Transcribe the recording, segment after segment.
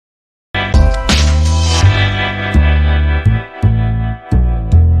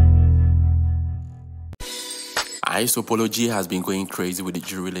So Polo G has been going crazy with the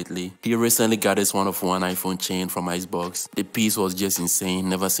jewelry lately. He recently got his one-of-one iPhone chain from Icebox. The piece was just insane,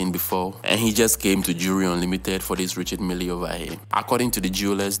 never seen before. And he just came to Jewelry Unlimited for this Richard Mille over here. According to the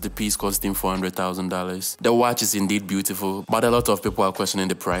jewelers, the piece cost him $400,000. The watch is indeed beautiful, but a lot of people are questioning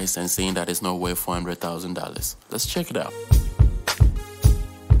the price and saying that it's not worth $400,000. Let's check it out.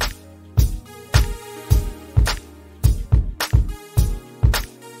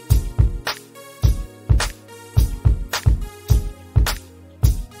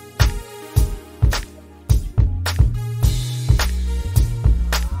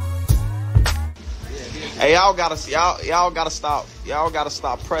 Hey, y'all gotta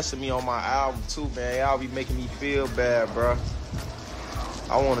stop pressing me on my album too, man. Y'all be making me feel bad, bro.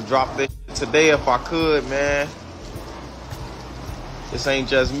 I wanna drop this today if I could, man. This ain't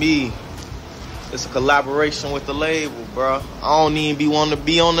just me. It's a collaboration with the label, bro. I don't even be wanting to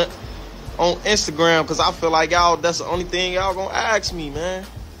be on Instagram because I feel like y'all, that's the only thing y'all gonna ask me, man.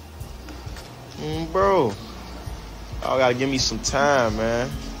 Bro, y'all gotta give me some time, man.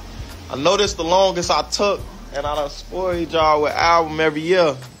 I know this the longest I took, and I done spoiled y'all with album every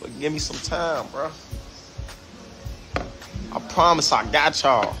year. But give me some time, bro. I promise I got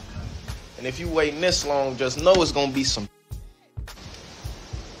y'all. And if you waiting this long, just know it's gonna be some.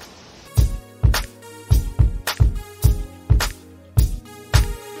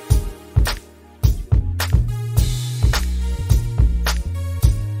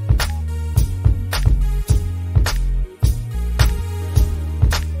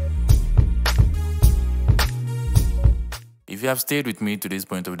 If you have stayed with me to this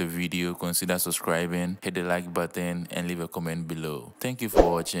point of the video, consider subscribing, hit the like button, and leave a comment below. Thank you for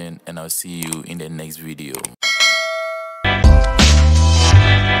watching, and I'll see you in the next video.